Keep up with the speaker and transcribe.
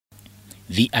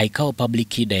The ICAO Public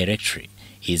Key Directory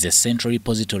is a central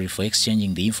repository for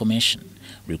exchanging the information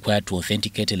required to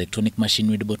authenticate electronic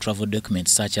machine-readable travel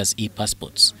documents such as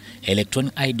e-passports,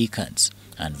 electronic ID cards,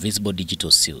 and visible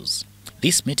digital seals.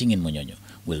 This meeting in Munyonyo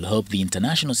will help the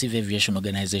International Civil Aviation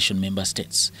Organization member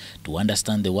states to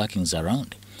understand the workings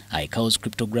around ICAO's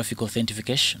cryptographic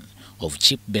authentication of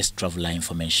chip-based traveler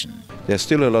information. There are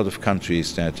still a lot of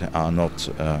countries that are not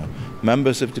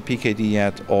members of the PKD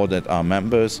yet, or that are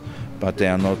members, but they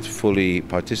are not fully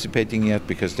participating yet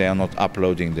because they are not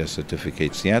uploading their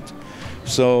certificates yet.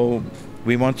 So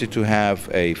we wanted to have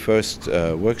a first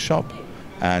workshop,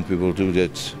 and we will do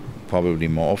that probably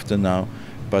more often now.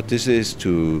 But this is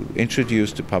to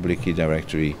introduce the Public Key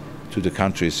Directory to the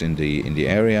countries in the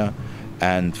area,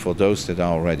 and for those that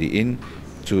are already in,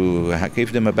 to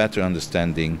give them a better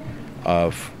understanding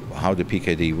of how the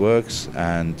PKD works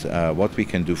and what we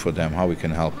can do for them, how we can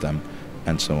help them,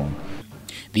 and so on.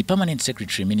 The Permanent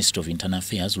Secretary, Minister of Internal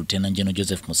Affairs, Lieutenant General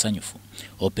Joseph Musanyufu,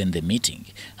 opened the meeting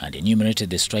and enumerated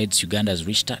the strides Uganda has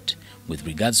reached at with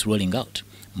regards to rolling out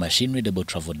machine-readable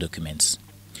travel documents.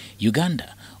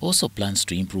 Uganda also plans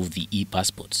to improve the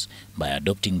e-passports by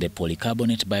adopting the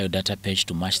polycarbonate biodata page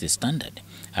to match the standard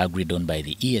agreed on by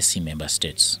the EAC member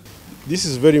states. This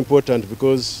is very important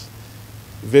because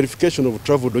verification of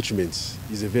travel documents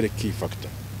is a very key factor.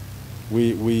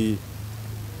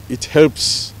 It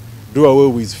helps do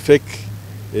away with fake,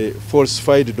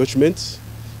 falsified documents.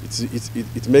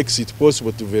 It makes it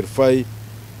possible to verify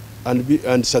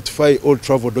and certify all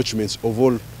travel documents of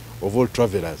all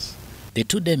travelers. The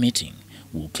two-day meeting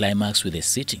will climax with a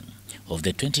sitting of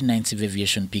the 29th Civil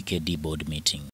Aviation PKD Board meeting.